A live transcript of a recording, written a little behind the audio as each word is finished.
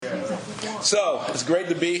So, it's great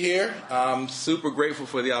to be here. I'm super grateful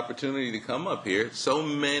for the opportunity to come up here. So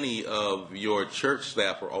many of your church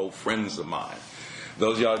staff are old friends of mine.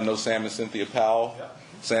 Those of y'all that know Sam and Cynthia Powell,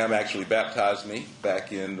 Sam actually baptized me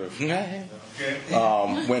back in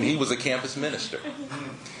when he was a campus minister,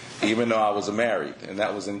 even though I was married, and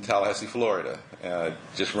that was in Tallahassee, Florida.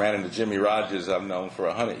 Just ran into Jimmy Rogers, I've known for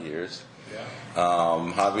 100 years.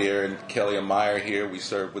 Javier and Kelly and Meyer here, we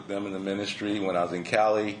served with them in the ministry when I was in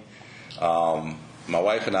Cali. My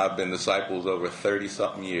wife and I have been disciples over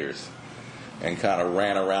 30-something years and kind of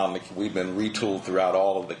ran around. We've been retooled throughout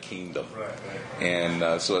all of the kingdom.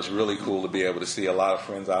 And so it's really cool to be able to see a lot of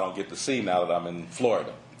friends I don't get to see now that I'm in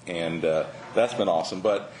Florida. And that's been awesome.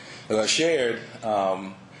 But as I shared,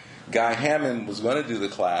 Guy Hammond was going to do the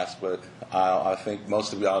class, but I think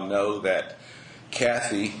most of y'all know that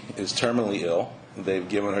Kathy is terminally ill. They've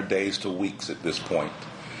given her days to weeks at this point.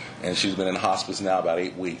 And she's been in hospice now about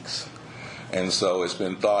 8 weeks. And so it's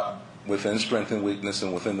been thought within Strength and Weakness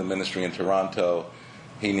and within the ministry in Toronto,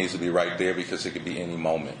 he needs to be right there because it could be any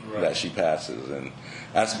moment that she passes. And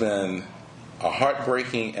that's been a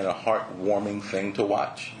heartbreaking and a heartwarming thing to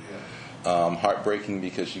watch. Heartbreaking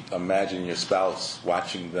because you imagine your spouse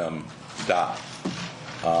watching them die.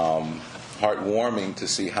 Heartwarming to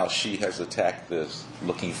see how she has attacked this,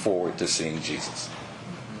 looking forward to seeing Jesus.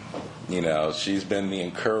 You know, she's been the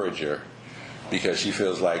encourager because she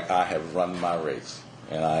feels like I have run my race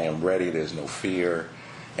and I am ready. There's no fear.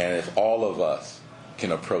 And if all of us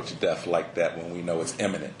can approach death like that when we know it's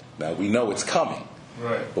imminent. Now, we know it's coming,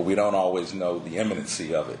 but we don't always know the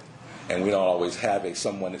imminency of it. And we don't always have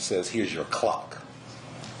someone that says, here's your clock.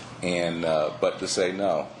 And but to say,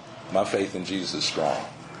 no, my faith in Jesus is strong.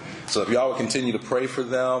 So if y'all would continue to pray for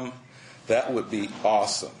them, that would be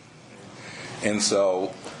awesome. And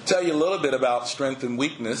so, tell you a little bit about Strength and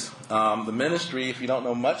Weakness. The ministry, if you don't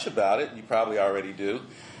know much about it, you probably already do,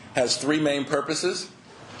 has 3 main purposes.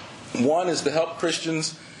 One is to help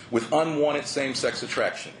Christians with unwanted same-sex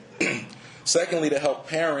attraction. Secondly, to help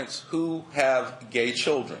parents who have gay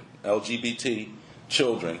children, LGBT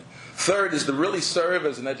children. Third is to really serve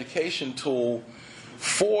as an education tool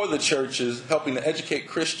for the churches, helping to educate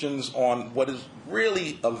Christians on what is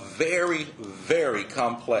really a very, very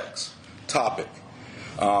complex topic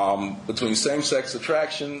between same-sex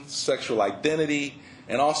attraction, sexual identity,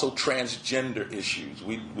 and also transgender issues.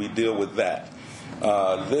 We deal with that.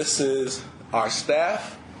 This is our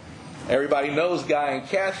staff. Everybody knows Guy and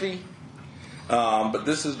Kathy, but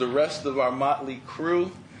this is the rest of our motley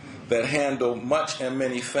crew that handle much and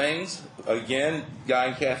many things. Again, Guy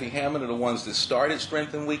and Kathy Hammond are the ones that started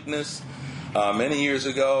Strength and Weakness many years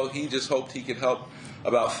ago. He just hoped he could help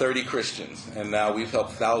about 30 Christians, and now we've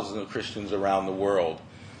helped thousands of Christians around the world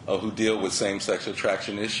who deal with same-sex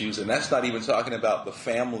attraction issues. And that's not even talking about the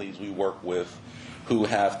families we work with who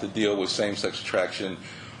have to deal with same-sex attraction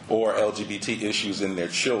or LGBT issues in their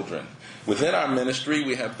children. Within our ministry,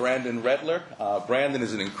 we have Brandon Redler. Brandon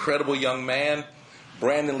is an incredible young man.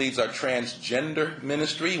 Brandon leads our transgender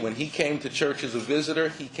ministry. When he came to church as a visitor,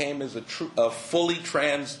 he came as a fully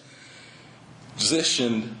transitioned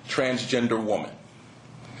transgender woman.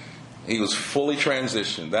 He was fully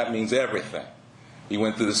transitioned. That means everything. He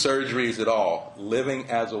went through the surgeries at all. Living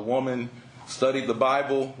as a woman, studied the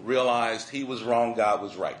Bible, realized he was wrong, God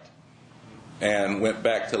was right. And went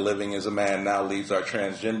back to living as a man. Now leads our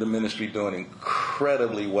transgender ministry, doing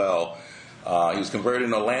incredibly well. He was converted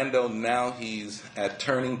in Orlando. Now he's at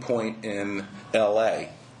Turning Point in L.A.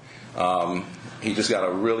 He just got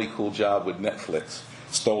a really cool job with Netflix,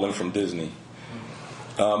 stolen from Disney.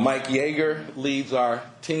 Mike Yeager leads our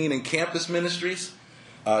teen and campus ministries,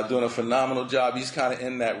 doing a phenomenal job. He's kind of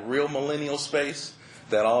in that real millennial space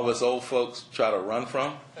that all of us old folks try to run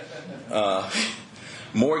from.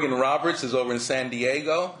 Morgan Roberts is over in San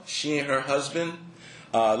Diego. She and her husband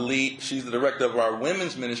lead. She's the director of our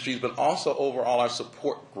women's ministries, but also over all our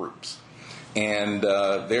support groups. And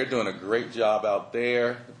they're doing a great job out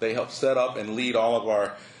there. They help set up and lead all of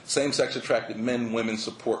our same-sex attracted men and women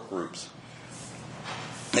support groups.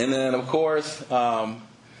 And then, of course,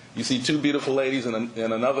 you see 2 beautiful ladies and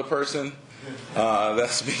another person.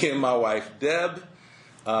 That's me and my wife, Deb.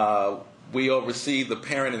 We oversee the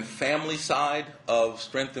parent and family side of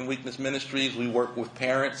Strength and Weakness Ministries. We work with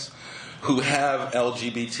parents who have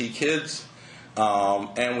LGBT kids.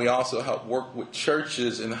 And we also help work with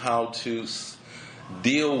churches in how to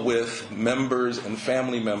deal with members and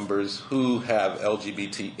family members who have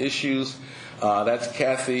LGBT issues. That's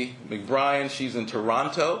Kathy McBrien. She's in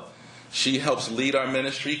Toronto. She helps lead our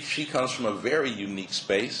ministry. She comes from a very unique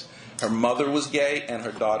space. Her mother was gay and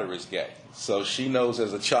her daughter is gay. So she knows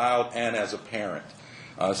as a child and as a parent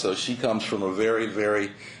So she comes from a very,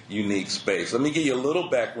 very unique space. Let me give you a little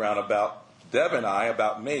background about Deb and I,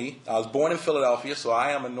 about me. I was born in Philadelphia, so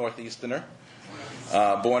I am a Northeasterner.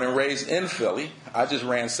 Born and raised in Philly. I just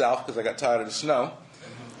ran south because I got tired of the snow.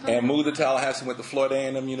 And moved to Tallahassee, went to Florida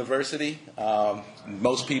A&M University.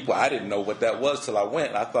 Most people, I didn't know what that was till I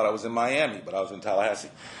went. I thought I was in Miami, but I was in Tallahassee.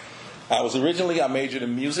 I majored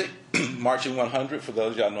in music, marching 100, for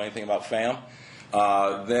those of y'all know anything about FAM.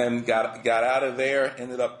 Then got out of there,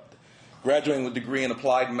 ended up graduating with a degree in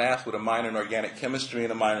applied math with a minor in organic chemistry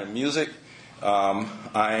and a minor in music.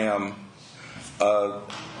 I'm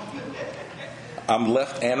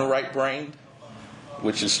left and right-brained,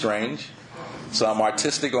 which is strange. So I'm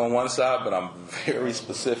artistic on one side, but I'm very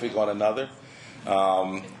specific on another.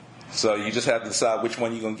 So you just have to decide which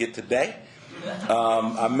one you're going to get today.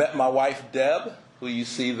 I met my wife, Deb, who you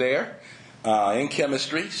see there, in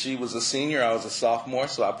chemistry. She was a senior. I was a sophomore,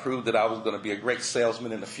 so I proved that I was going to be a great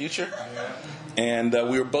salesman in the future. And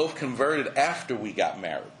we were both converted after we got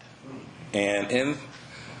married. And in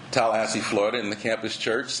Tallahassee, Florida, in the campus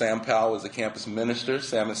church. Sam Powell was the campus minister.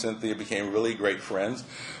 Sam and Cynthia became really great friends.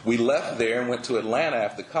 We left there and went to Atlanta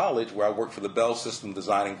after college, where I worked for the Bell System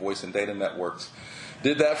designing voice and data networks.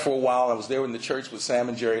 Did that for a while. I was there in the church with Sam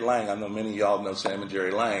and Jerry Lang. I know many of y'all know Sam and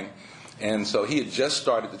Jerry Lang. And so he had just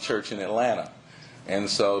started the church in Atlanta. And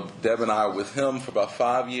so Deb and I were with him for about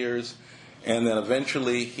 5 years. And then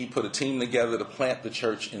eventually he put a team together to plant the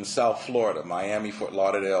church in South Florida, Miami, Fort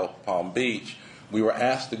Lauderdale, Palm Beach. We were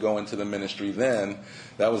asked to go into the ministry then.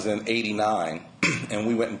 That was in 89. And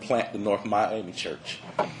we went and planted the North Miami Church.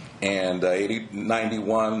 And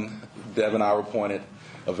 91, Deb and I were appointed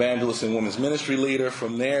evangelist and women's ministry leader.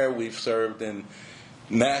 From there, we've served in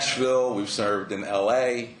Nashville. We've served in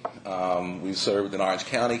L.A. We've served in Orange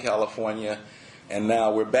County, California. And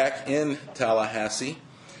now we're back in Tallahassee.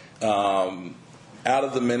 Out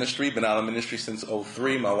of the ministry. Been out of ministry since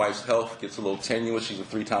 2003. My wife's health gets a little tenuous. She's a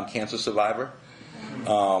 3-time cancer survivor.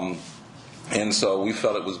 And so we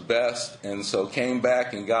felt it was best, and so came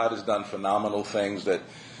back, and God has done phenomenal things,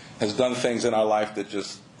 has done things in our life that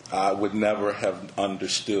just I would never have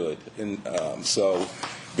understood. And so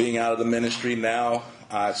being out of the ministry now,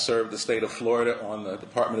 I serve the state of Florida on the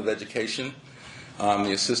Department of Education. I'm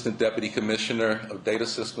the Assistant Deputy Commissioner of Data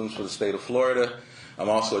Systems for the state of Florida. I'm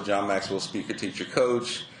also a John Maxwell speaker, teacher,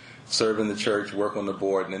 coach, serve in the church, work on the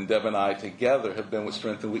board. And then Deb and I together have been with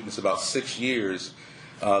Strength and Weakness about 6 years,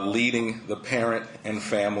 leading the parent and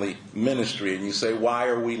family ministry. And you say, why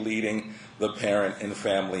are we leading the parent and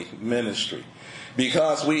family ministry?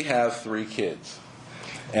 Because we have 3 kids.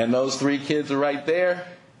 And those 3 kids are right there.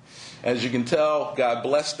 As you can tell, God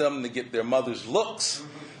blessed them to get their mother's looks.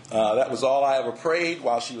 That was all I ever prayed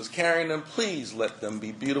while she was carrying them. Please let them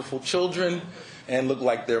be beautiful children and look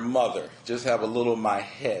like their mother. Just have a little my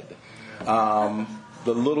head.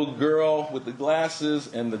 The little girl with the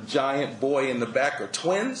glasses and the giant boy in the back are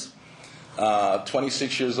twins,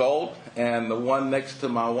 26 years old. And the one next to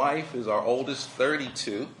my wife is our oldest,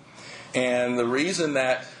 32. And the reason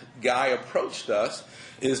that guy approached us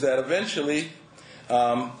is that eventually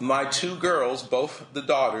my 2 girls, both the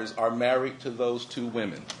daughters, are married to those 2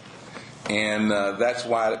 women. And that's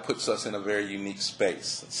why it puts us in a very unique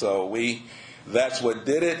space. So that's what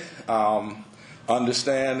did it.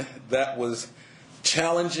 Understand that was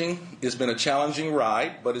challenging. It's been a challenging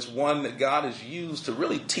ride, but it's one that God has used to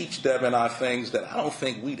really teach Deb and I things that I don't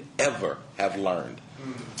think we'd ever have learned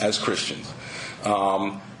as Christians.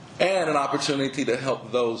 And an opportunity to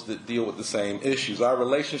help those that deal with the same issues. Our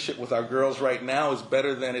relationship with our girls right now is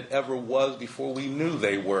better than it ever was before we knew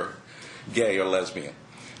they were gay or lesbian.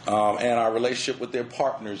 And our relationship with their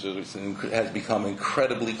partners has become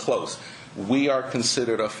incredibly close. We are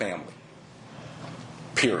considered a family.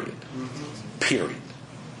 Period. Period.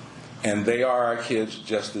 And they are our kids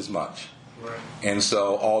just as much. Right. And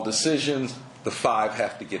so all decisions, the 5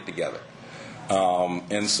 have to get together.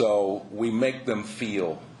 And so we make them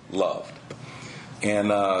feel loved. And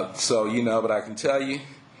but I can tell you,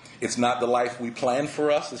 it's not the life we plan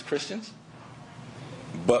for us as Christians,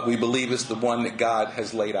 but we believe it's the one that God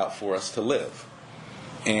has laid out for us to live.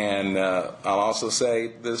 And I'll also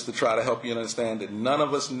say this to try to help you understand that none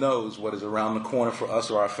of us knows what is around the corner for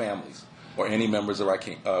us or our families or any members of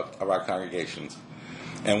our congregations.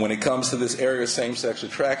 And when it comes to this area of same-sex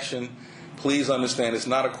attraction, please understand it's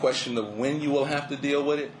not a question of when you will have to deal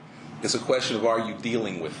with it. It's a question of, are you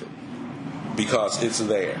dealing with it? Because it's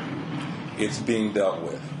there. It's being dealt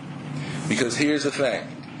with. Because here's the thing.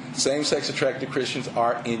 Same-sex attracted Christians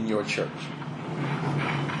are in your church.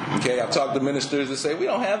 Okay, I've talked to ministers that say, we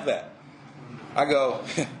don't have that. I go,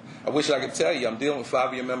 I wish I could tell you, I'm dealing with 5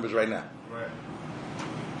 of your members right now. Right.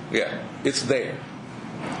 Yeah, it's there.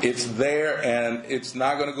 It's there, and it's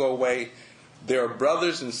not going to go away. There are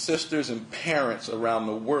brothers and sisters and parents around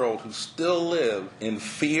the world who still live in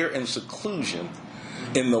fear and seclusion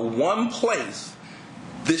in the one place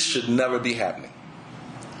this should never be happening.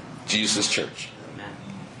 Jesus' church.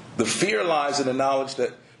 The fear lies in the knowledge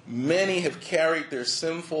that many have carried their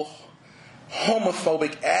sinful,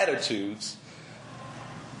 homophobic attitudes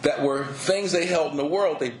that were things they held in the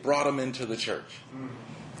world, they brought them into the church.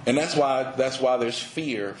 And that's why there's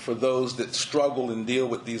fear for those that struggle and deal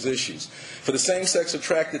with these issues. For the same-sex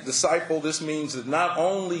attracted disciple, this means that not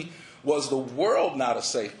only was the world not a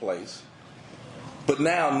safe place, but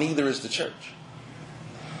now neither is the church.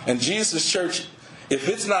 And Jesus' church, if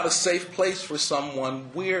it's not a safe place for someone,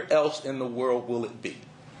 where else in the world will it be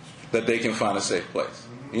that they can find a safe place?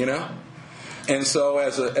 You know? And so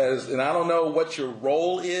and I don't know what your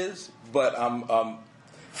role is, but I'm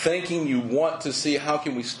thinking you want to see how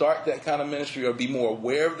can we start that kind of ministry or be more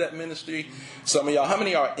aware of that ministry. Some of y'all, how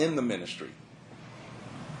many are in the ministry?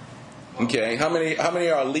 Okay, how many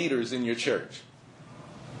are leaders in your church?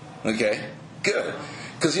 Okay, good.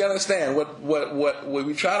 Because you understand what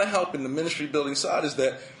we try to help in the ministry building side is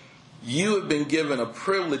that you have been given a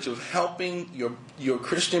privilege of helping your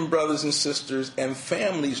Christian brothers and sisters and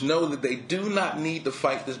families know that they do not need to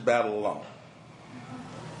fight this battle alone.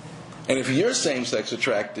 And if you're same-sex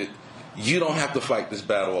attracted, you don't have to fight this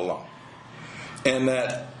battle alone. And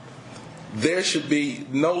that there should be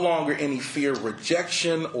no longer any fear of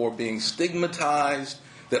rejection or being stigmatized.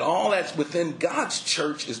 That all that's within God's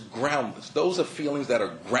church is groundless. Those are feelings that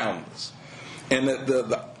are groundless. And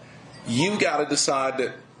that you got to decide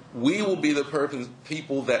that we will be the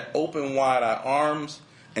people that open wide our arms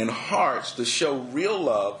and hearts to show real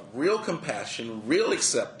love, real compassion, real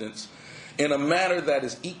acceptance in a manner that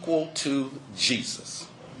is equal to Jesus.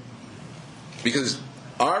 Because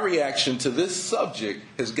our reaction to this subject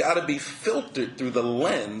has got to be filtered through the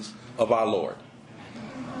lens of our Lord.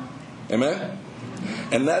 Amen?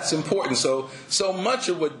 And that's important. So much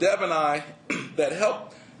of what Deb and I, that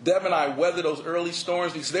helped Deb and I weather those early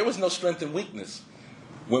storms, because there was no strength and weakness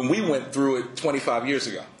when we went through it 25 years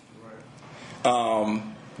ago.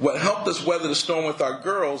 What helped us weather the storm with our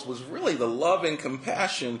girls was really the love and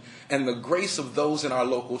compassion and the grace of those in our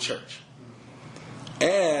local church.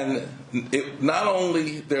 And not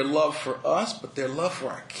only their love for us, but their love for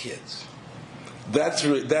our kids. That's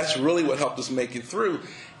really what helped us make it through.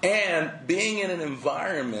 And being in an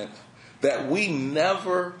environment that we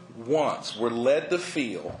never once were led to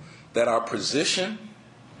feel that our position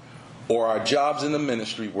or our jobs in the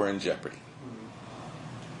ministry were in jeopardy.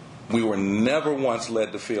 We were never once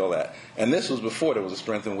led to feel that. And this was before there was a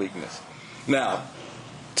strength and weakness. Now,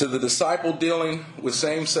 to the disciple dealing with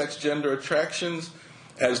same-sex gender attractions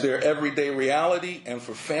as their everyday reality, and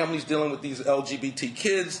for families dealing with these LGBT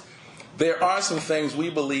kids, there are some things we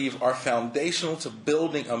believe are foundational to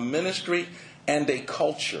building a ministry and a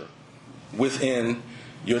culture within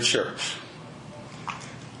your church.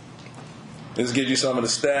 Let's give you some of the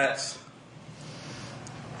stats.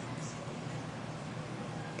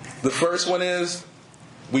 The first one is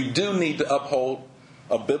we do need to uphold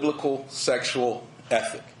a biblical sexual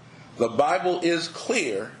ethic. The Bible is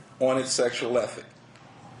clear on its sexual ethic.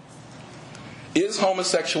 Is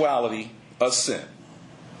homosexuality a sin?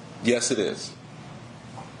 Yes, it is.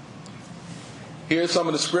 Here's some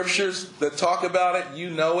of the scriptures that talk about it.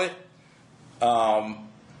 You know it.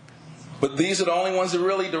 But these are the only ones that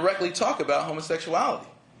really directly talk about homosexuality.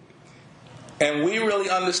 And we really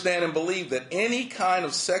understand and believe that any kind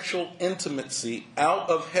of sexual intimacy out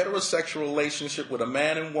of heterosexual relationship with a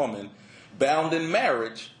man and woman bound in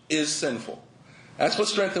marriage is sinful. That's what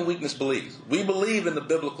Strength and Weakness believes. We believe in the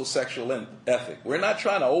biblical sexual ethic. We're not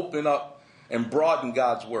trying to open up and broaden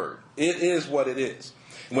God's word. It is what it is.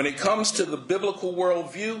 When it comes to the biblical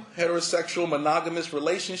worldview, heterosexual monogamous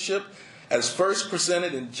relationship, as first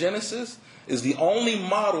presented in Genesis, is the only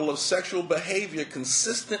model of sexual behavior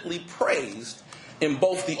consistently praised in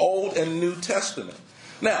both the Old and New Testament.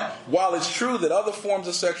 Now, while it's true that other forms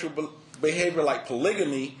of sexual behavior like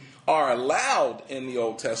polygamy are allowed in the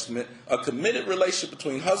Old Testament, a committed relationship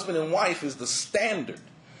between husband and wife is the standard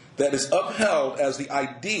that is upheld as the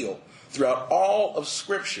ideal throughout all of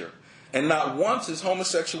Scripture. And not once is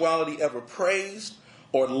homosexuality ever praised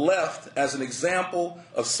or left as an example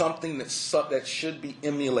of something that should be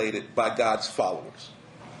emulated by God's followers.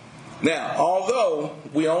 Now, although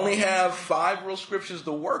we only have 5 real scriptures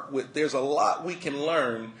to work with, there's a lot we can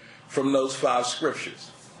learn from those 5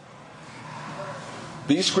 scriptures.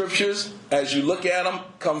 These scriptures, as you look at them,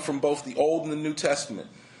 come from both the Old and the New Testament.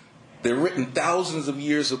 They're written thousands of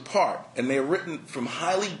years apart, and they're written from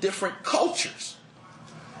highly different cultures.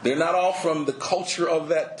 They're not all from the culture of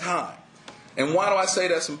that time. And why do I say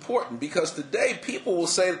that's important? Because today people will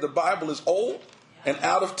say that the Bible is old and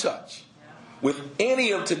out of touch with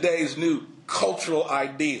any of today's new cultural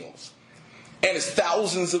ideals. And it's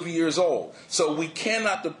thousands of years old. So we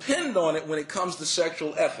cannot depend on it when it comes to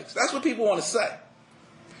sexual ethics. That's what people want to say.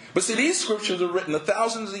 But see, these scriptures are written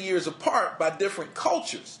thousands of years apart by different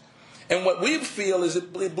cultures. And what we feel is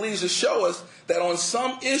it believes to show us that on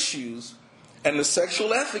some issues, and the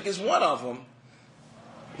sexual ethic is one of them,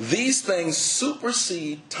 these things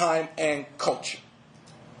supersede time and culture.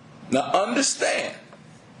 Now understand,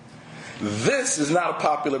 this is not a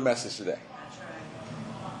popular message today.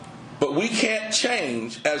 But we can't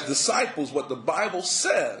change as disciples what the Bible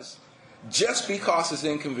says just because it's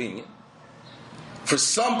inconvenient for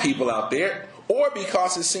some people out there, or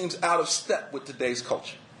because it seems out of step with today's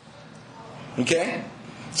culture. Okay?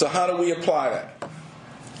 So how do we apply that?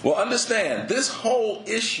 Well, understand, this whole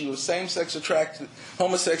issue of same-sex attraction,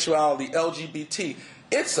 homosexuality, LGBT,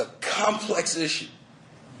 it's a complex issue.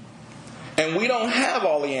 And we don't have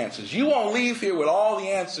all the answers. You won't leave here with all the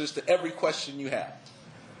answers to every question you have.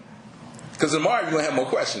 Because tomorrow you're going to have more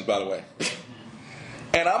questions, by the way.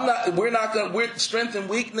 And we're strength and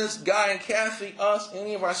weakness, Guy and Kathy, us,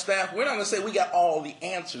 any of our staff, we're not going to say we got all the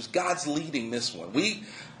answers. God's leading this one. We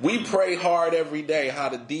pray hard every day how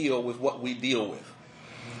to deal with what we deal with.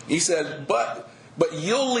 He says, but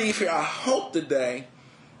you'll leave here, I hope today,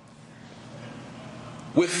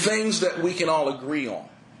 with things that we can all agree on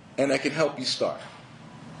and that can help you start.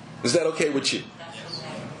 Is that okay with you?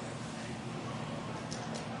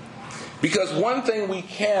 Because one thing we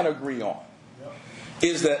can agree on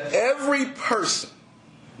is that every person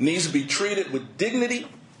needs to be treated with dignity,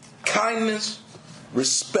 kindness,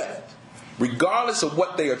 respect, regardless of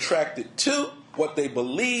what they're attracted to, what they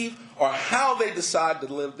believe, or how they decide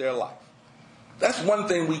to live their life. That's one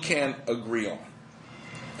thing we can agree on.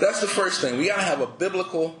 That's the first thing. We got to have a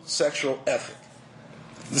biblical sexual ethic.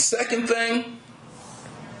 The second thing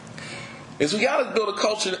is we got to build a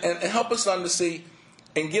culture and help us understand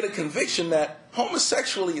and get a conviction that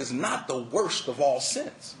homosexuality is not the worst of all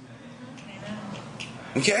sins.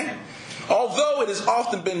 Okay? Although it has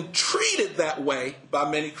often been treated that way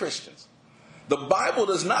by many Christians. The Bible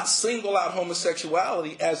does not single out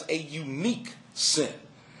homosexuality as a unique sin.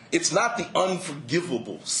 It's not the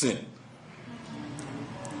unforgivable sin.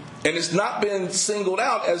 And it's not been singled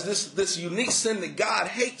out as this unique sin that God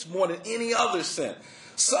hates more than any other sin.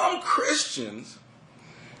 Some Christians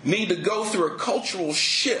need to go through a cultural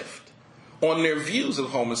shift on their views of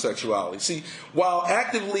homosexuality. See, while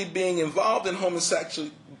actively being involved in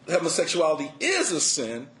homosexuality is a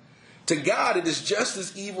sin, to God it is just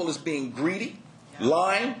as evil as being greedy,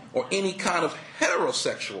 lying, or any kind of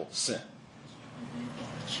heterosexual sin.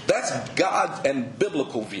 That's God's and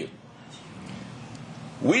biblical view.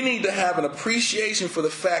 We need to have an appreciation for the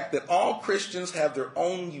fact that all Christians have their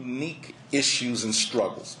own unique issues and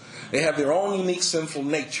struggles. They have their own unique sinful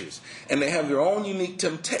natures, and they have their own unique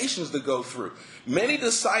temptations to go through. Many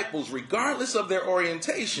disciples, regardless of their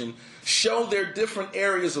orientation, show their different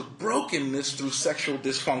areas of brokenness through sexual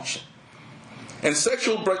dysfunction. And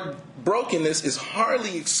sexual brokenness is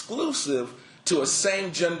hardly exclusive to a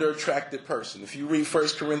same-gender attracted person. If you read 1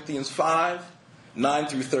 Corinthians 5, 9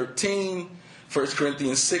 through 13, 1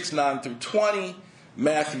 Corinthians 6, 9 through 20,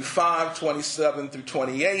 Matthew 5, 27 through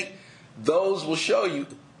 28, those will show you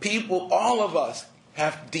people, all of us,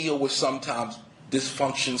 have to deal with sometimes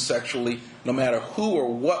dysfunction sexually, no matter who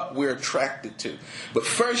or what we're attracted to. But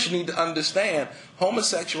first you need to understand,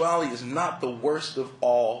 homosexuality is not the worst of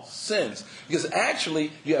all sins. Because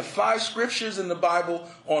actually, you have 5 scriptures in the Bible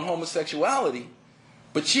on homosexuality,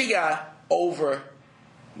 but you got over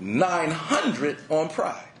 900 on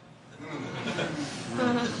pride.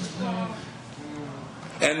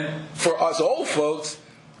 And for us old folks,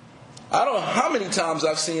 I don't know how many times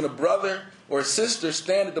I've seen a brother or a sister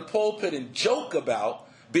stand at the pulpit and joke about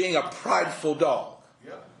being a prideful dog.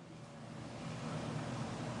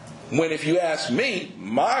 When if you ask me,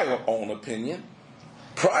 my own opinion,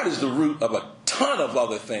 pride is the root of a ton of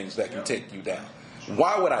other things that can take you down.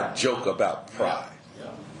 Why would I joke about pride?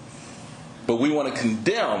 But we want to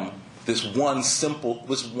condemn this one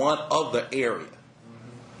other area.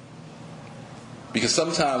 Because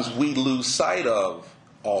sometimes we lose sight of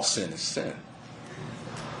all sin is sin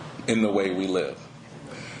in the way we live.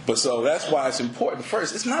 But so that's why it's important.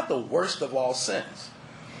 First, it's not the worst of all sins.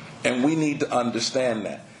 And we need to understand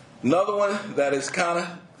that. Another one that is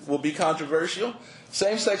will be controversial.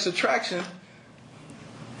 Same-sex attraction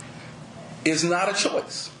is not a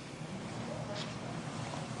choice.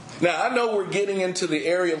 Now, I know we're getting into the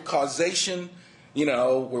area of causation, where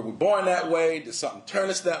we're born that way, did something turn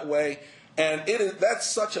us that way? And that's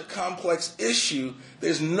such a complex issue.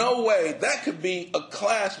 There's no way that could be a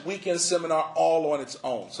class weekend seminar all on its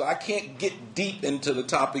own. So I can't get deep into the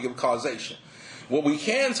topic of causation. What I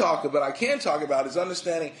can talk about is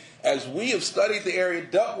understanding, as we have studied the area,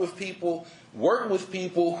 dealt with people, worked with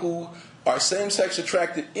people who are same-sex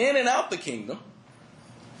attracted in and out the kingdom.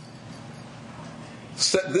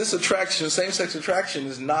 This attraction, same-sex attraction,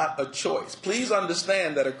 is not a choice. Please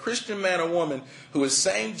understand that a Christian man or woman who is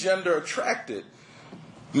same-gender attracted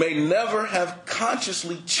may never have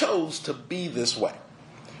consciously chose to be this way.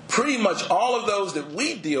 Pretty much all of those that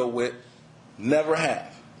we deal with never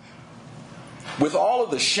have. With all of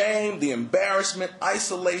the shame, the embarrassment,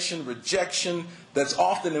 isolation, rejection that's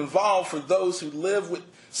often involved for those who live with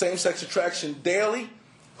same-sex attraction daily,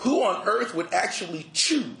 who on earth would actually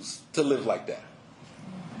choose to live like that?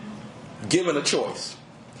 Given a choice.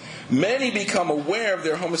 Many become aware of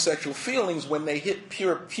their homosexual feelings when they hit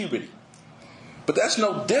puberty. But that's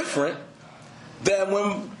no different than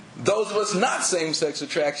when those of us not same-sex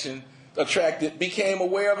attracted became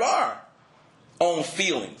aware of our own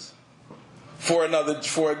feelings for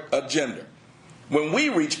a gender. When we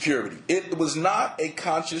reached purity, it was not a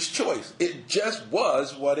conscious choice. It just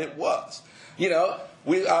was what it was.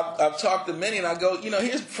 I've talked to many and I go,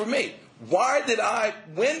 here's for me. When did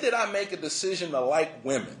I make a decision to like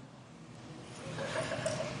women?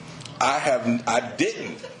 I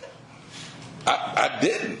didn't. I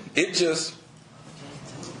didn't. It just,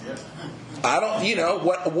 I don't,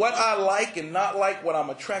 what I like and not like, what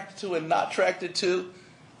I'm attracted to and not attracted to,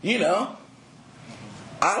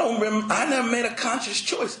 I never made a conscious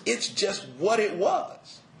choice. It's just what it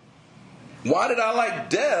was. Why did I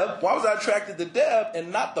like Deb? Why was I attracted to Deb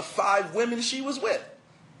and not the 5 women she was with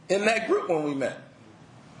in that group when we met?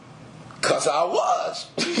 Because I was.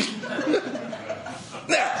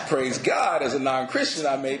 Now, praise God, as a non-Christian,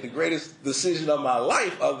 I made the greatest decision of my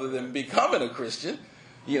life other than becoming a Christian.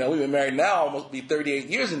 We've been married now, almost be 38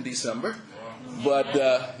 years in December. But,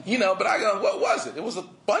 but I go, what was it? It was a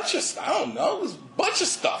bunch of stuff. I don't know. It was a bunch of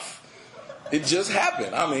stuff. It just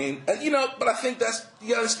happened. I mean, but I think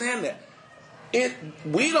you understand that.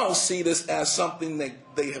 We don't see this as something that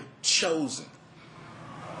they have chosen.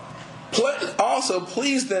 Also,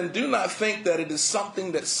 please then do not think that it is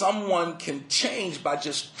something that someone can change by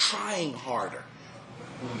just trying harder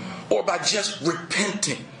or by just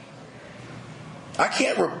repenting. I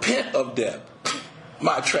can't repent of Deb,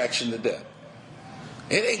 my attraction to Deb.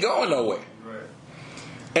 It ain't going nowhere.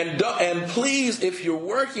 Right. And please, if you're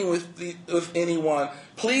working with anyone,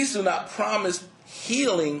 please do not promise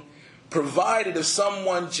healing provided if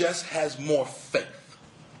someone just has more faith.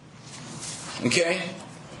 Okay?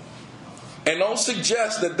 And don't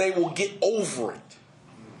suggest that they will get over it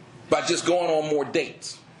by just going on more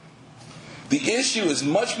dates. The issue is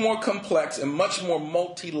much more complex and much more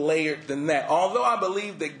multi-layered than that. Although I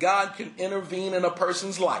believe that God can intervene in a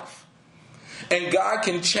person's life and God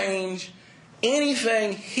can change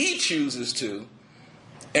anything He chooses to,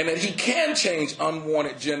 and that He can change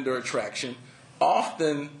unwanted gender attraction,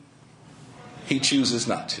 often He chooses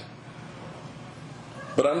not to.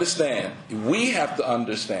 But understand, we have to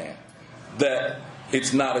understand that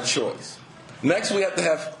it's not a choice. Next, we have to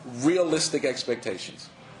have realistic expectations.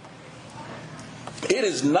 It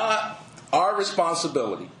is not our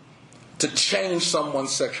responsibility to change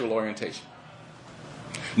someone's sexual orientation,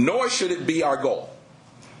 nor should it be our goal.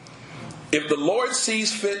 If the Lord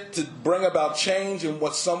sees fit to bring about change in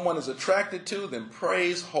what someone is attracted to, then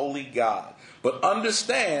praise holy God. But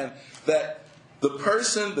understand that the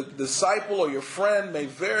person, the disciple or your friend may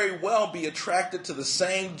very well be attracted to the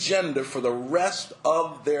same gender for the rest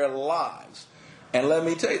of their lives. And let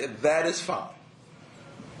me tell you, that is fine.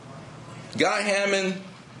 Guy Hammond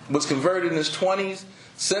was converted in his 20s.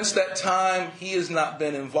 Since that time, he has not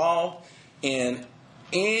been involved in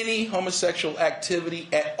any homosexual activity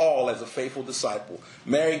at all as a faithful disciple.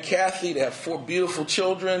 Married Kathy, they have 4 beautiful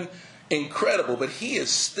children. Incredible. But he is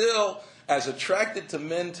still as attracted to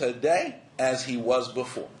men today as he was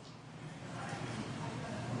before.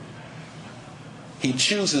 He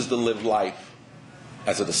chooses to live life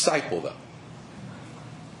as a disciple, though.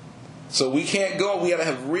 So we can't go, we got to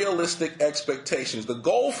have realistic expectations. The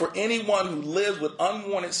goal for anyone who lives with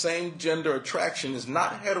unwanted same-gender attraction is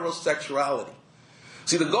not heterosexuality.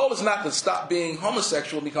 See, the goal is not to stop being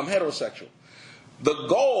homosexual and become heterosexual. The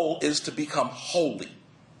goal is to become holy.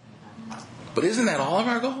 But isn't that all of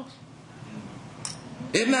our goals?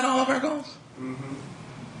 Isn't that all of our goals? Mm-hmm.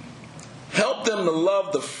 Help them to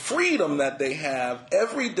love the freedom that they have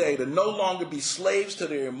every day to no longer be slaves to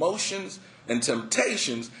their emotions and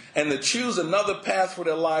temptations and to choose another path for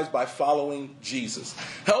their lives by following Jesus.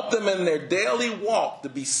 Help them in their daily walk to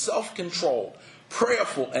be self-controlled,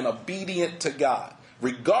 prayerful, and obedient to God,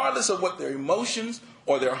 regardless of what their emotions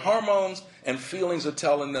or their hormones and feelings are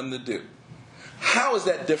telling them to do. How is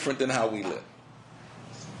that different than how we live?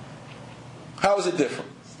 How is it different?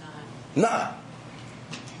 It's not.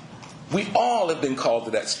 We all have been called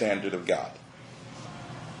to that standard of God.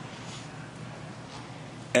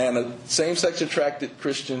 And a same-sex attracted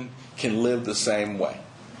Christian can live the same way.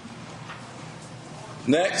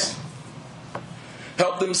 Next,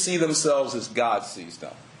 help them see themselves as God sees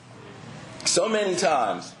them. So many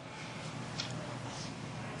times,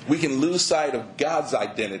 we can lose sight of God's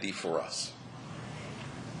identity for us.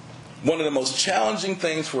 One of the most challenging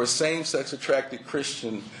things for a same-sex attracted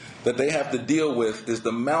Christian that they have to deal with is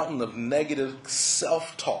the mountain of negative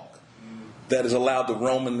self-talk that is allowed to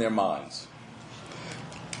roam in their minds.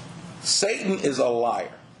 Satan is a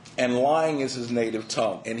liar, and lying is his native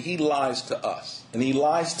tongue, and he lies to us, and he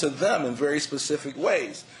lies to them in very specific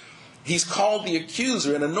ways. He's called the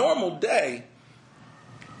accuser. In a normal day,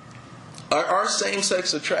 our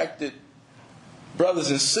same-sex attracted brothers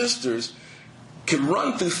and sisters can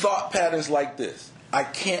run through thought patterns like this: I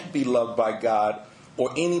can't be loved by God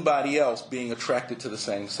or anybody else being attracted to the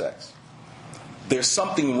same sex. There's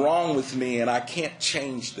something wrong with me and I can't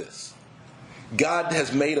change this. God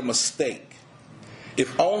has made a mistake.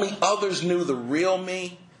 If only others knew the real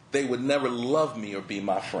me, they would never love me or be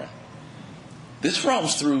my friend. This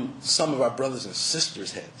roams through some of our brothers and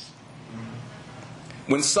sisters' heads.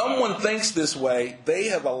 When someone thinks this way, they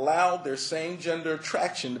have allowed their same gender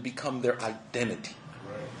attraction to become their identity.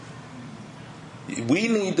 We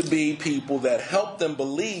need to be people that help them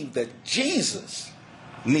believe that Jesus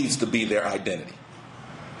needs to be their identity.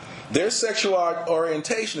 Their sexual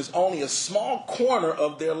orientation is only a small corner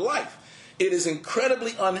of their life. It is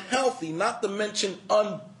incredibly unhealthy, not to mention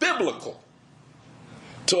unbiblical,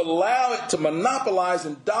 to allow it to monopolize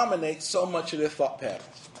and dominate so much of their thought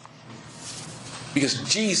patterns. Because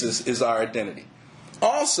Jesus is our identity.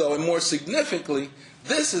 Also, and more significantly,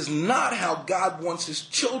 this is not how God wants his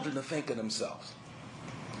children to think of themselves.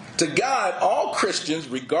 To God, all Christians,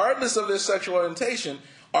 regardless of their sexual orientation,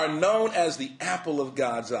 are known as the apple of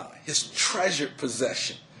God's eye, his treasured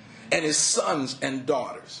possession, and his sons and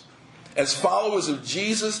daughters. As followers of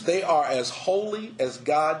Jesus, they are as holy as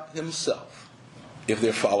God himself, if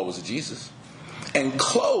they're followers of Jesus, and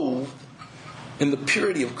clothed in the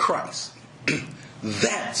purity of Christ.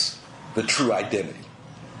 That's the true identity.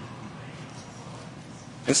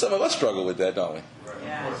 And some of us struggle with that, don't we?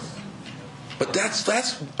 Yes. But that's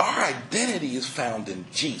our identity is found in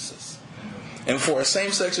Jesus. And for a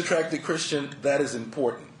same-sex attracted Christian, that is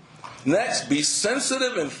important. Next, be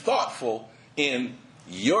sensitive and thoughtful in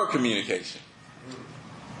your communication.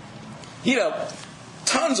 You know,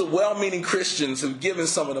 tons of well-meaning Christians have given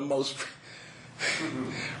some of the most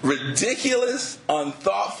ridiculous,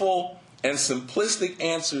 unthoughtful, and simplistic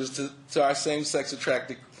answers to our same-sex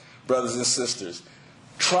attracted brothers and sisters,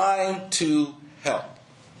 trying to help.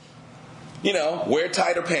 You know, wear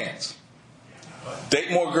tighter pants,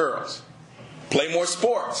 date more girls, play more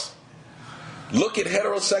sports, look at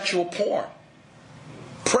heterosexual porn,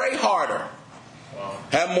 pray harder,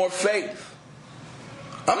 have more faith.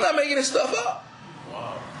 I'm not making this stuff up.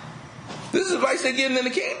 This is advice they're getting in the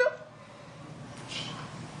kingdom.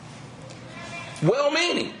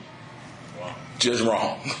 Well-meaning, just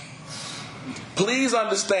wrong. Please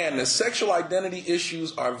understand that sexual identity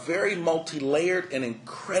issues are very multi-layered and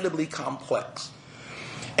incredibly complex.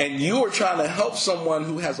 And you are trying to help someone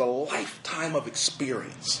who has a lifetime of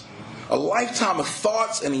experience, a lifetime of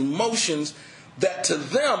thoughts and emotions that to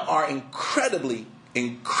them are incredibly,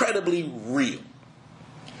 incredibly real.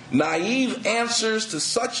 Naive answers to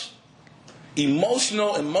such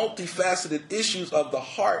emotional and multifaceted issues of the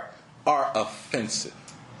heart are offensive.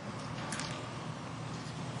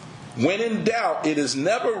 When in doubt, it is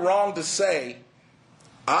never wrong to say,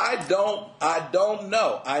 I don't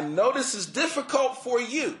know. I know this is difficult for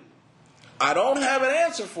you. I don't have an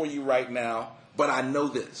answer for you right now, but I know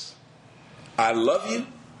this. I love you,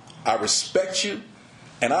 I respect you,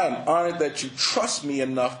 and I am honored that you trust me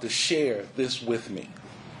enough to share this with me.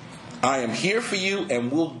 I am here for you,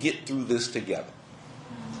 and we'll get through this together.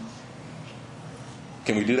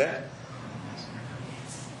 Can we do that?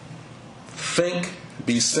 Think,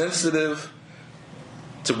 be sensitive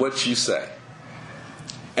to what you say.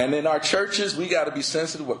 And in our churches, we got to be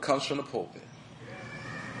sensitive to what comes from the pulpit.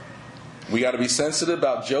 We got to be sensitive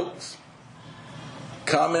about jokes,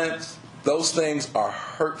 comments, Those things are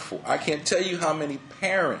hurtful. I can't tell you how many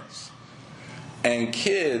parents and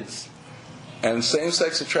kids and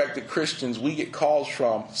same-sex attracted Christians we get calls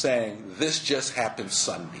from saying, this just happened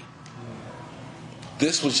Sunday.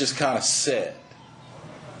 This was just kind of said.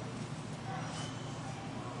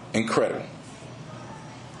 Incredible.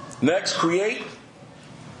 Next, create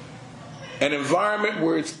an environment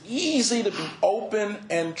where it's easy to be open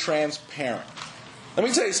and transparent. Let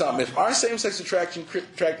me tell you something. If our same-sex attracted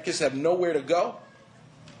kids have nowhere to go,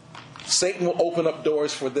 Satan will open up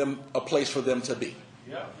doors for them, a place for them to be.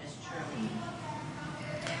 Yep.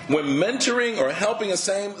 When mentoring or helping a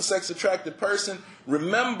same-sex attracted person,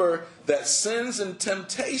 remember that sins and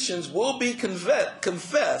temptations will be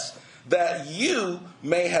confessed that you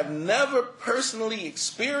may have never personally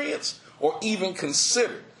experienced or even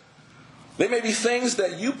considered. They may be things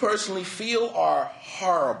that you personally feel are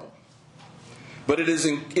horrible. But it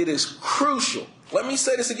is crucial. Let me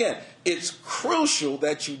say this again. It's crucial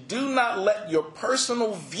that you do not let your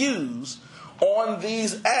personal views on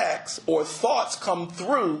these acts or thoughts come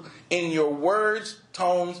through in your words,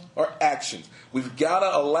 tones, or actions. We've got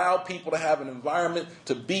to allow people to have an environment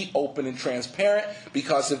to be open and transparent,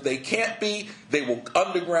 because if they can't be, they will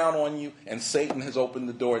underground on you, and Satan has opened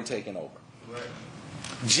the door and taken over. Right.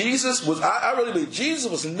 Jesus was, I really believe,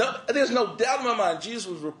 there's no doubt in my mind, Jesus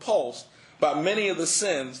was repulsed by many of the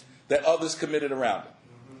sins that others committed around him.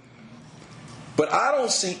 But I don't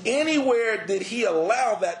see anywhere did he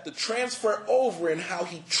allow that to transfer over in how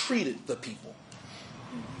he treated the people.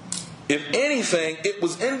 If anything, it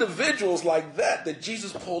was individuals like that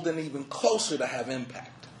Jesus pulled in even closer to have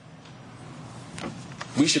impact.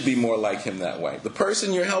 We should be more like him that way. The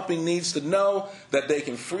person you're helping needs to know that they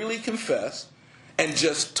can freely confess and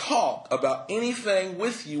just talk about anything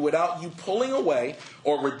with you without you pulling away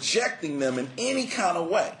or rejecting them in any kind of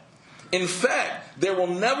way. In fact, there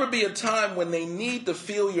will never be a time when they need to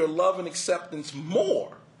feel your love and acceptance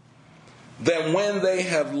more than when they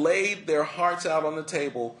have laid their hearts out on the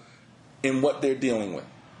table in what they're dealing with.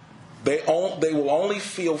 They will only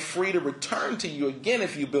feel free to return to you again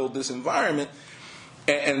if you build this environment,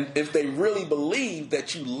 and if they really believe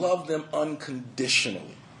that you love them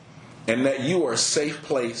unconditionally and that you are a safe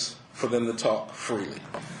place for them to talk freely.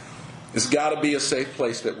 It's got to be a safe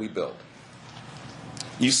place that we build.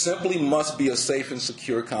 You simply must be a safe and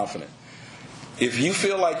secure confidant. If you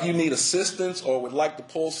feel like you need assistance or would like to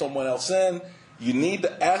pull someone else in, you need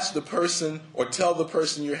to ask the person or tell the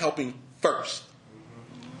person you're helping first.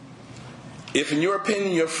 If in your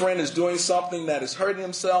opinion your friend is doing something that is hurting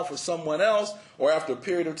himself or someone else, or after a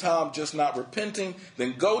period of time just not repenting,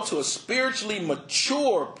 then go to a spiritually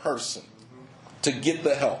mature person to get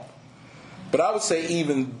the help. But I would say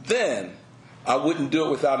even then, I wouldn't do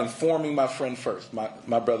it without informing my friend first,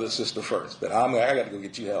 my brother or sister first, that I got to go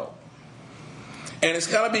get you help. And it's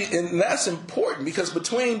got to be, and that's important, because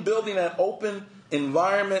between building an open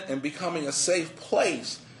environment and becoming a safe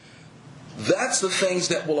place, that's the things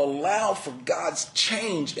that will allow for God's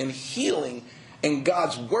change and healing and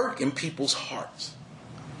God's work in people's hearts.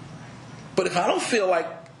 But if I don't feel like,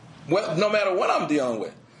 well, no matter what I'm dealing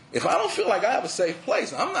with, if I don't feel like I have a safe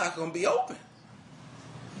place, I'm not going to be open.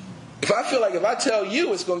 If I feel like if I tell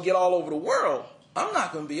you it's going to get all over the world, I'm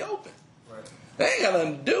not going to be open. Right. That ain't got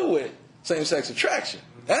nothing to do with same-sex attraction.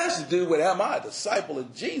 That has to do with, am I a disciple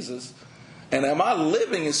of Jesus? And am I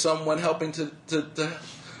living as someone helping to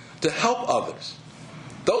help others?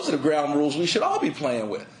 Those are the ground rules we should all be playing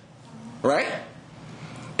with. Right?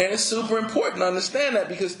 And it's super important to understand that,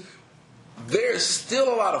 because there's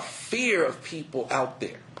still a lot of fear of people out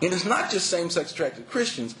there. And it's not just same-sex attracted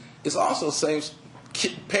Christians. It's also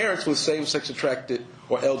parents with same-sex attracted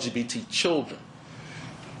or LGBT children.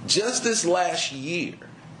 Just this last year,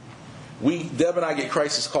 Deb and I get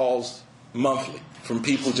crisis calls monthly from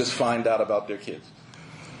people who just find out about their kids.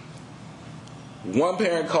 One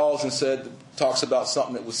parent calls and talks about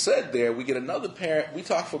something that was said there. We get another parent. We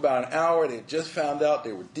talk for about an hour. They just found out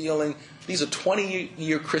they were dealing. These are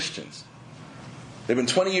 20-year Christians. They've been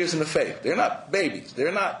 20 years in the faith. They're not babies.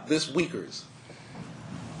 They're not this weakers.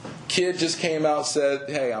 Kid just came out and said,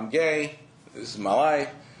 hey, I'm gay. This is my life.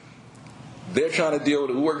 They're trying to deal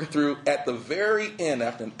with it, working through. At the very end,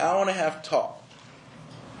 after an hour and a half talk,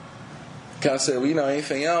 kind of said, well,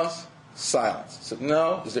 anything else? Silence. I said,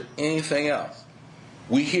 no, is there anything else?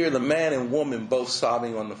 We hear the man and woman both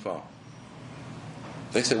sobbing on the phone.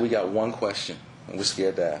 They said, we got one question, and we're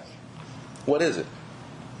scared to ask. What is it?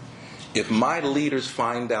 If my leaders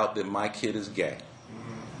find out that my kid is gay,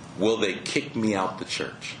 will they kick me out the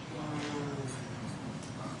church?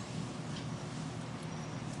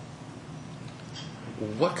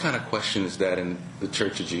 What kind of question is that in the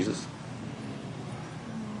Church of Jesus?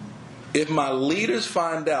 If my leaders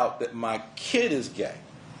find out that my kid is gay,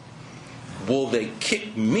 will they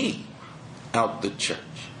kick me out the church?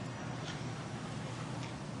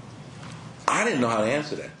 I didn't know how to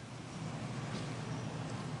answer that.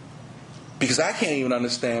 Because I can't even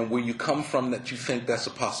understand where you come from that you think that's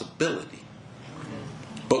a possibility.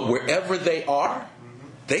 But wherever they are,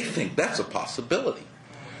 they think that's a possibility.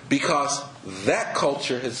 Because that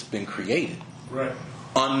culture has been created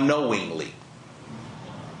unknowingly.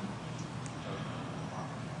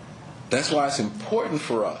 That's why it's important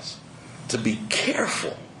for us to be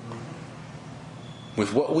careful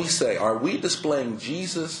with what we say. Are we displaying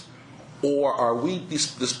Jesus, or are we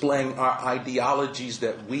displaying our ideologies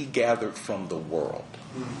that we gathered from the world?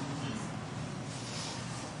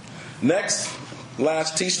 Next,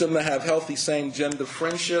 last, teach them to have healthy same-gender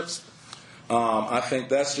friendships. I think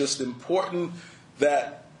that's just important,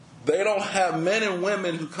 that they don't have men and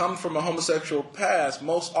women who come from a homosexual past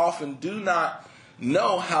most often do not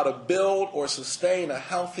know how to build or sustain a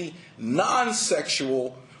healthy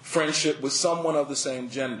non-sexual friendship with someone of the same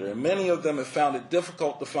gender. And many of them have found it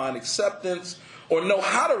difficult to find acceptance or know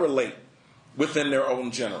how to relate within their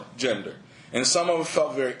own gender. And some of them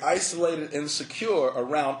felt very isolated, insecure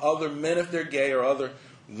around other men if they're gay or other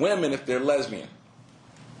women if they're lesbian.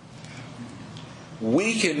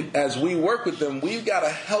 We can, as we work with them, we've got to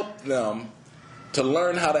help them to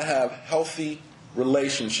learn how to have healthy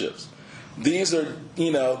relationships. These are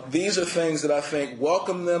things that I think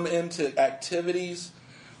welcome them into activities,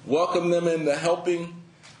 welcome them into helping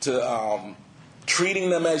to treating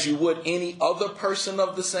them as you would any other person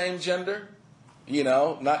of the same gender.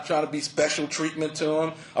 Not trying to be special treatment to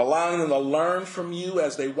them, allowing them to learn from you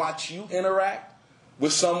as they watch you interact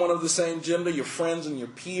with someone of the same gender, your friends and your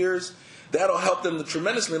peers. That'll help them to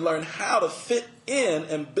tremendously learn how to fit in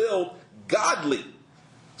and build godly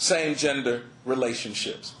same-gender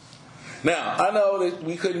relationships. Now, I know that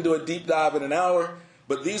we couldn't do a deep dive in an hour,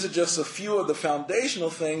 but these are just a few of the foundational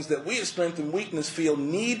things that we at Strength and Weakness feel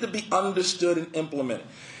need to be understood and implemented.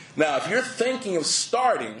 Now, if you're thinking of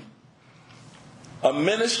starting a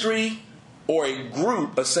ministry or a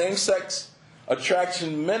group, a same-sex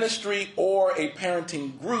attraction ministry or a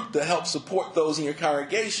parenting group to help support those in your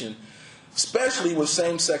congregation, especially with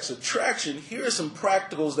same-sex attraction, here are some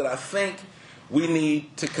practicals that I think we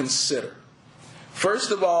need to consider.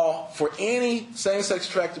 First of all, for any same-sex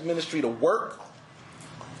attracted ministry to work,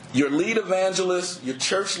 your lead evangelists, your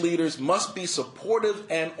church leaders must be supportive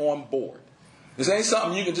and on board. This ain't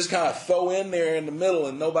something you can just kind of throw in there in the middle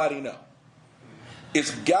and nobody know.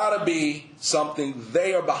 It's got to be something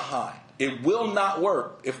they are behind. It will not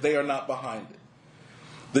work if they are not behind it.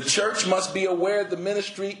 The church must be aware the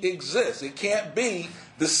ministry exists. It can't be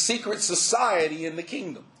the secret society in the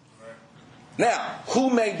kingdom. Now, who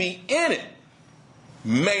may be in it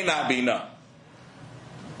may not be known.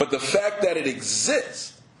 But the fact that it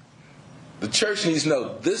exists, the church needs to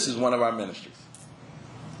know this is one of our ministries.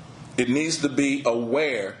 It needs to be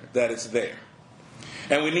aware that it's there.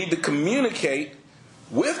 And we need to communicate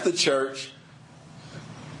with the church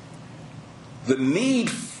the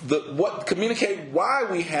need, communicate why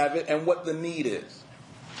we have it and what the need is.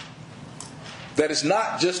 That it's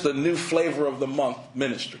not just a new flavor of the month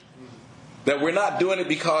ministry. That we're not doing it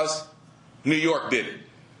because New York did it.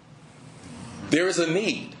 There is a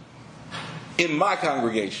need in my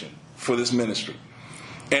congregation for this ministry.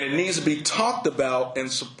 And it needs to be talked about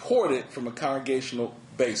and supported from a congregational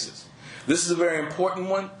basis. This is a very important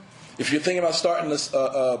one. If you're thinking about starting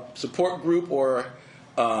a support group or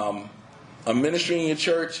a ministry in your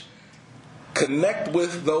church, connect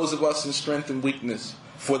with those of us in Strength and Weakness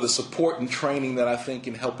for the support and training that I think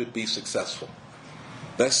can help it be successful.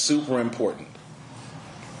 That's super important.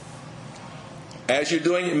 As you're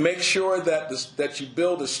doing it, make sure that you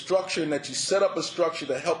build a structure and that you set up a structure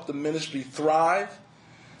to help the ministry thrive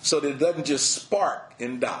so that it doesn't just spark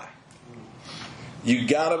and die. You've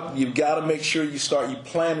got to make sure you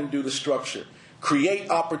plan and do the structure. Create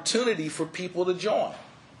opportunity for people to join.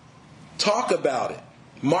 Talk about it.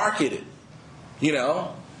 Market it.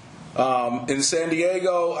 In San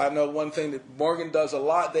Diego, I know one thing that Morgan does a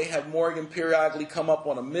lot. They have Morgan periodically come up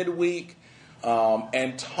on a midweek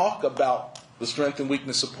and talk about the Strength and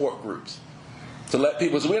Weakness support groups to let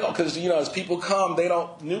people, because as people come,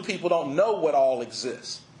 new people don't know what all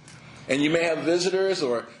exists, and you may have visitors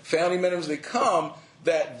or family members that come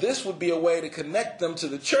that this would be a way to connect them to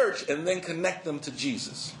the church and then connect them to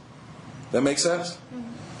Jesus. That make sense?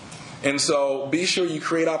 Mm-hmm. And so be sure you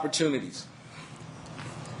create opportunities.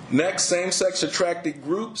 Next, same-sex attracted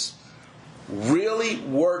groups really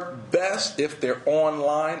work best if they're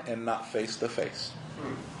online and not face-to-face.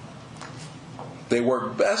 They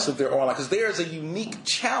work best if they're online because there is a unique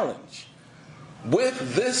challenge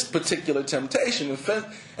with this particular temptation.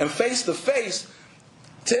 And face-to-face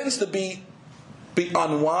tends to be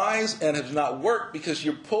unwise and has not worked because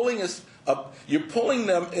you're pulling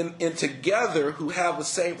them in together who have the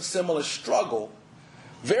same similar struggle,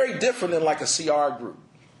 very different than like a CR group.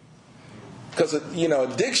 Because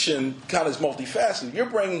addiction kind of is multifaceted. You're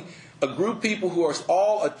bringing a group of people who are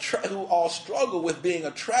who all struggle with being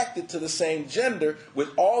attracted to the same gender, with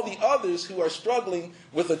all the others who are struggling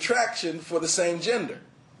with attraction for the same gender.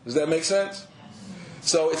 Does that make sense?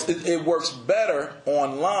 So it works better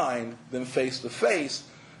online than face-to-face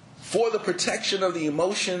for the protection of the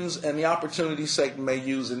emotions and the opportunities Satan may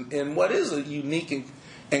use in what is a unique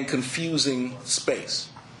and confusing space.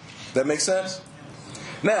 That make sense?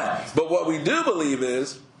 Now, but what we do believe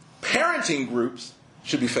is parenting groups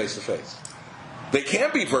should be face-to-face. They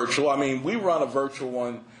can be virtual. I mean, we run a virtual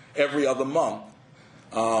one every other month.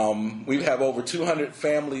 We have over 200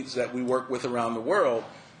 families that we work with around the world.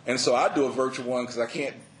 And so I do a virtual one because I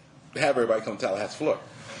can't have everybody come to Tallahassee, Florida.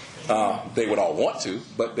 They would all want to,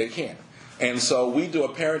 but they can't. And so we do a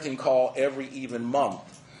parenting call every even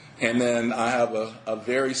month. And then I have a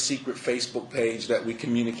very secret Facebook page that we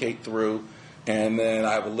communicate through. And then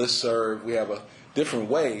I have a listserv. We have different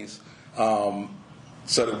ways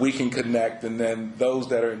so that we can connect. And then those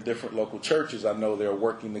that are in different local churches, I know they're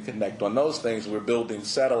working to connect on those things. We're building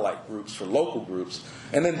satellite groups for local groups.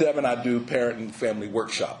 And then Deb and I do parent and family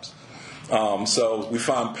workshops. So we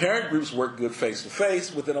find parent groups work good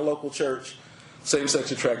face-to-face within a local church.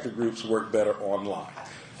 Same-sex attracted groups work better online.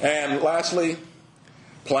 And lastly,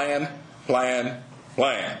 plan.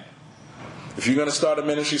 If you're going to start a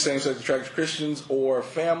ministry, same-sex attracted Christians or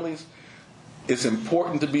families, it's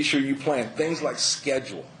important to be sure you plan. Things like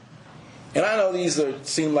schedule. And I know these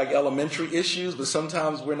seem like elementary issues, but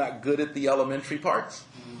sometimes we're not good at the elementary parts.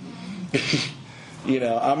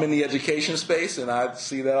 I'm in the education space, and I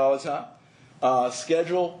see that all the time.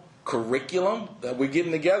 Schedule, curriculum, that we're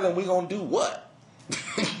getting together, and we're going to do what?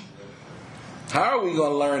 How are we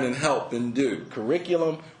going to learn and help and do?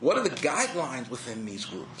 Curriculum, what are the guidelines within these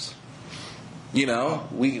groups? We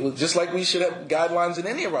just like we should have guidelines in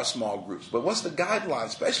any of our small groups. But what's the guideline?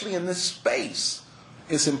 Especially in this space,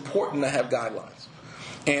 it's important to have guidelines.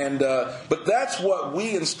 And but that's what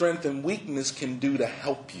we in Strength and Weakness can do to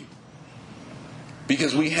help you.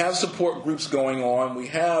 Because we have support groups going on. We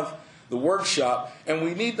have the workshop. And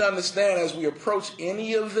we need to understand as we approach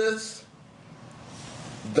any of this,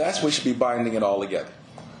 that's what should be binding it all together.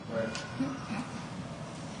 Right.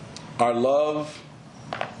 Our love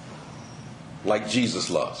like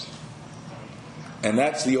Jesus loves. And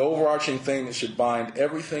that's the overarching thing that should bind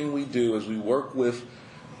everything we do as we work with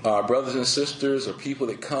our brothers and sisters or people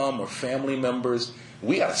that come or family members.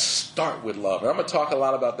 We got to start with love. And I'm going to talk a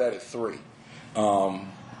lot about that at 3. And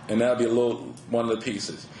that'll be one of the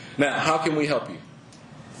pieces. Now, how can we help you?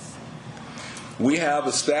 We have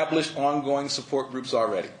established ongoing support groups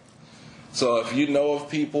already. So if you know of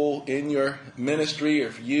people in your ministry, or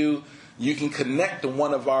if you can connect to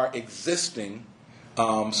one of our existing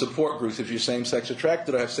support groups if you're same-sex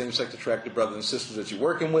attracted or have same-sex attracted brothers and sisters that you're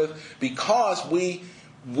working with, because we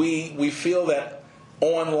feel that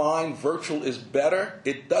online, virtual is better.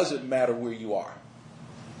 It doesn't matter where you are.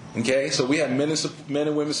 Okay, so we have men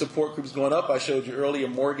and women support groups going up. I showed you earlier.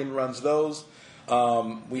 Morgan runs those.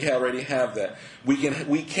 We already have that. We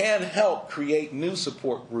can help create new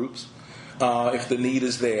support groups if the need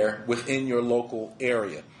is there within your local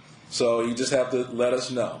area. So you just have to let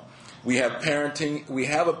us know. We have parenting. We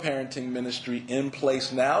have a parenting ministry in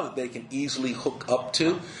place now that they can easily hook up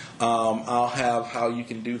to. I'll have how you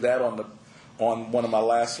can do that on one of my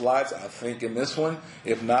last slides. I think in this one.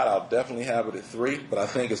 If not, I'll definitely have it at 3. But I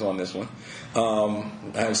think it's on this one.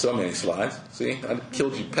 I have so many slides. See, I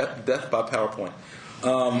killed you death by PowerPoint.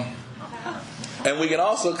 And we can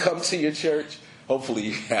also come to your church. Hopefully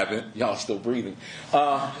you haven't. Y'all still breathing.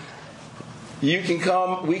 We can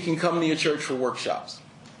come to your church for workshops.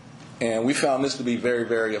 And we found this to be very,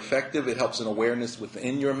 very effective. It helps in awareness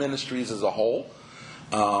within your ministries as a whole.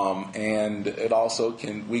 And it also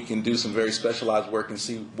we can do some very specialized work and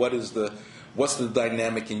see what's the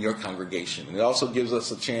dynamic in your congregation. And it also gives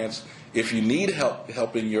us a chance, if you need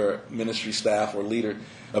help in your ministry staff or lead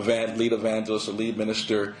evangelist or lead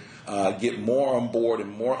minister, get more on board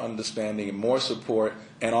and more understanding and more support,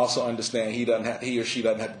 and also understand he or she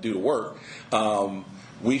doesn't have to do the work.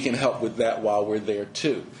 we can help with that while we're there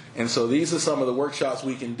too. And so these are some of the workshops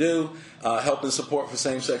we can do. Help and support for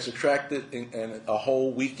same-sex attracted, and a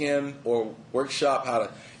whole weekend or workshop,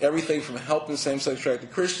 everything from helping same-sex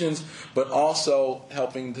attracted Christians, but also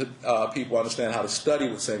helping people understand how to study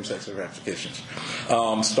with same-sex attracted Christians.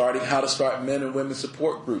 Starting how to start men and women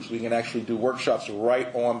support groups. We can actually do workshops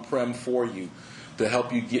right on prem for you to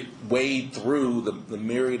help you wade through the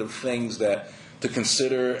myriad of things to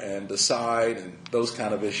consider and decide and those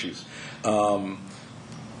kind of issues.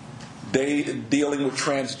 Dealing with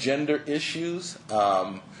transgender issues.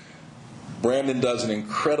 Brandon does an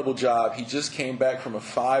incredible job. He just came back from a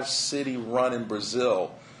 5-city run in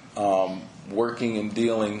Brazil, working and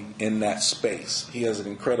dealing in that space. He has an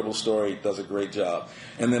incredible story, does a great job.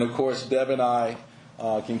 And then, of course, Deb and I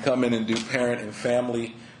can come in and do parent and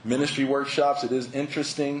family ministry workshops. It is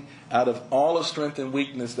interesting. Out of all of Strength and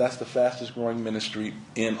Weakness, that's the fastest growing ministry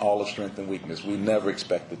in all of Strength and Weakness. We never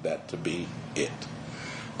expected that to be it.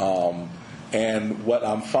 And what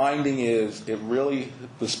I'm finding is the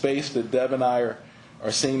space that Deb and I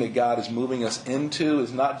are seeing that God is moving us into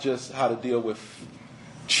is not just how to deal with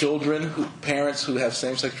children, parents who have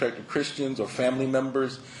same-sex attracted Christians or family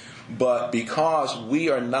members, but because we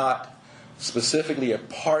are not specifically a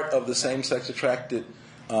part of the same-sex attracted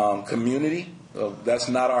community, that's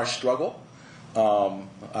not our struggle.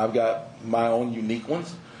 I've got my own unique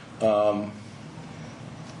ones.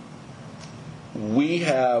 We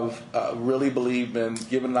have really been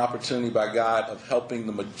given an opportunity by God of helping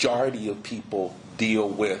the majority of people deal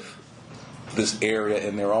with this area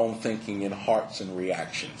in their own thinking and hearts and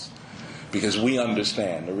reactions. Because we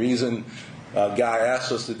understand. The reason God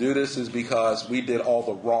asked us to do this is because we did all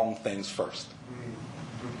the wrong things first.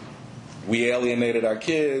 We alienated our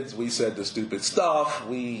kids. We said the stupid stuff.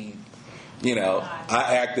 I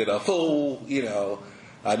acted a fool.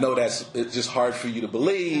 I know it's just hard for you to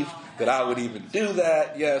believe that I would even do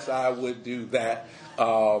that. Yes, I would do that.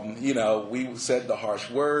 We said the harsh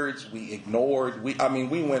words. We ignored. We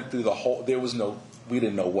went through the whole. We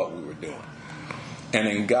didn't know what we were doing. And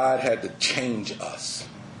then God had to change us.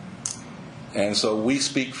 And so we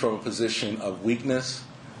speak from a position of weakness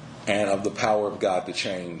and of the power of God to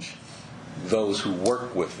change those who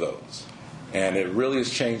work with those. And it really has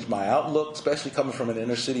changed my outlook, especially coming from an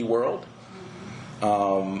inner city world.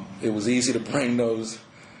 It was easy to bring those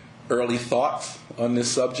early thoughts on this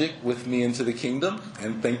subject with me into the kingdom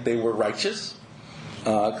and think they were righteous.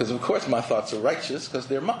 Because, of course, my thoughts are righteous because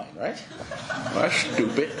they're mine, right? I'm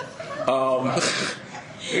stupid.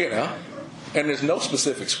 And there's no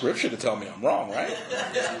specific scripture to tell me I'm wrong, right?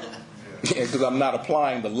 Because I'm not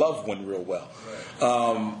applying the love one real well.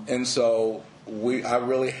 And so I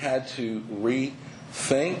really had to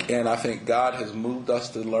rethink, and I think God has moved us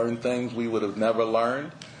to learn things we would have never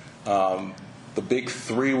learned. The big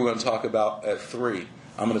three we're going to talk about at 3.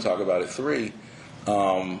 I'm going to talk about at 3.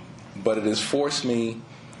 But it has forced me.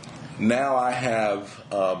 Now I have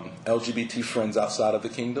LGBT friends outside of the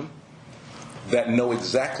kingdom that know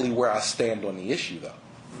exactly where I stand on the issue, though.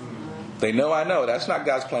 They know I know. That's not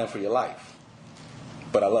God's plan for your life.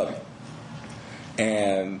 But I love you.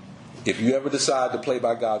 And if you ever decide to play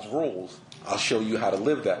by God's rules, I'll show you how to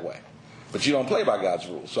live that way. But you don't play by God's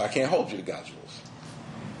rules, so I can't hold you to God's rules.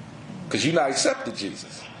 Because you're not accepted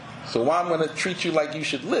Jesus. So why I'm going to treat you like you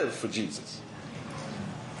should live for Jesus?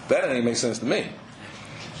 That doesn't even make sense to me.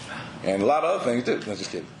 And a lot of other things too. No,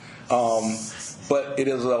 just kidding. But it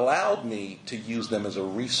has allowed me to use them as a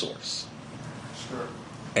resource. Sure.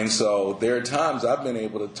 And so there are times I've been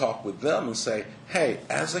able to talk with them and say, hey,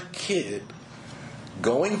 as a kid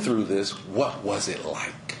going through this, what was it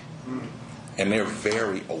like? And they're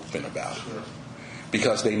very open about it.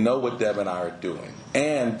 Because they know what Deb and I are doing.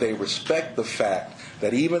 And they respect the fact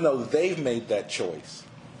that even though they've made that choice,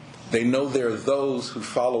 they know there are those who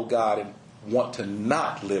follow God and want to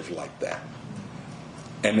not live like that.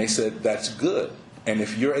 And they said, that's good. And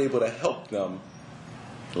if you're able to help them,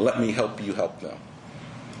 let me help you help them.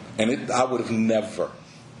 And I would have never.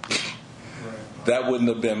 That wouldn't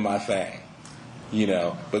have been my thing.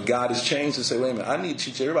 But God has changed to say, wait a minute, I need to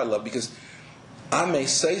teach everybody love, because I may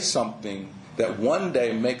say something that one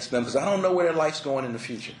day makes them, because I don't know where their life's going in the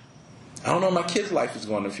future. I don't know where my kid's life is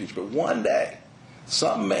going in the future. But one day,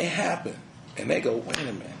 something may happen. And they go, wait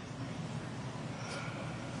a minute.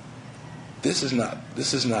 This is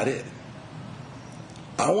not it.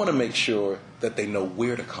 I want to make sure that they know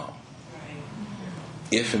where to come.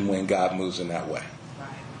 If and when God moves in that way.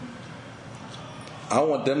 I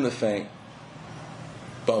want them to think,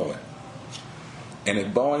 Bowen. And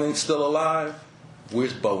if Bowen ain't still alive,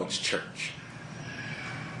 where's Bowen's church?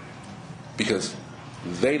 Because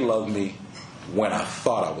they love me when I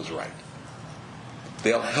thought I was right.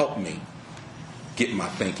 They'll help me get my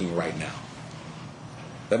thinking right now.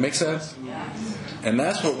 That makes sense? Yes. And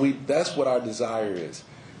that's what our desire is.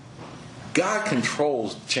 God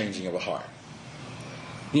controls the changing of a heart.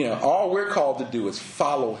 All we're called to do is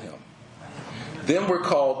follow him. Then we're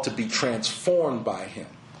called to be transformed by him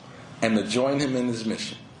and to join him in his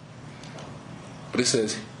mission. But it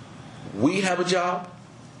says, we have a job,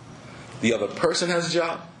 the other person has a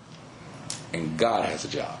job, and God has a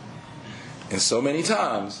job. And so many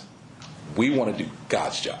times, we want to do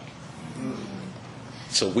God's job.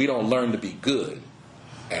 So we don't learn to be good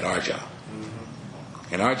at our job.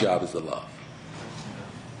 And our job is to love.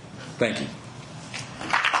 Thank you.